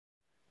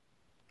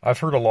I've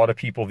heard a lot of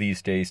people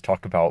these days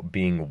talk about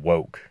being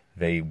woke.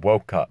 They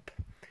woke up.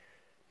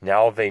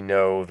 Now they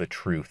know the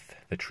truth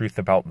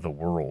about the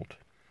world.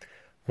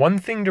 One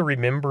thing to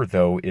remember,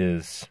 though,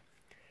 is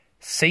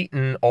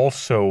Satan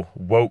also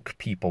woke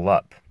people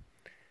up.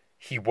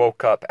 He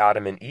woke up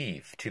Adam and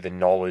Eve to the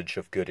knowledge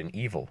of good and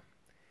evil.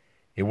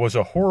 It was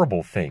a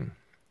horrible thing.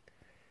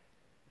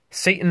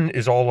 Satan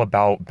is all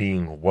about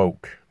being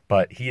woke,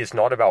 but he is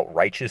not about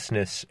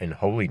righteousness and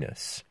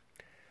holiness.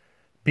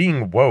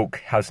 Being woke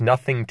has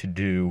nothing to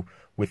do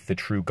with the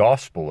true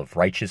gospel of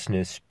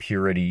righteousness,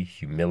 purity,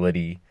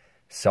 humility,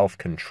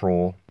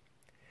 self-control.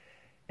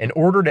 In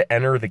order to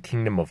enter the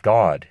kingdom of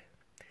God,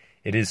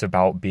 it is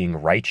about being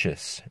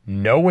righteous,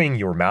 knowing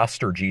your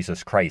Master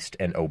Jesus Christ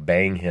and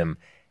obeying him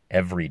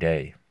every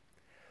day.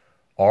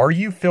 Are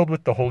you filled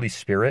with the Holy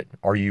Spirit?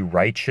 Are you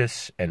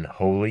righteous and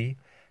holy,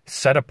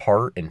 set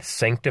apart and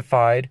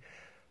sanctified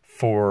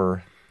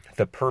for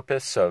the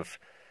purpose of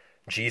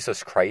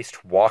Jesus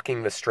Christ,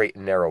 walking the straight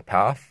and narrow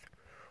path?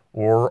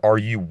 Or are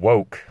you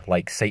woke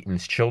like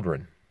Satan's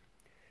children?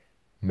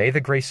 May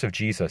the grace of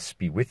Jesus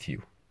be with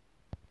you.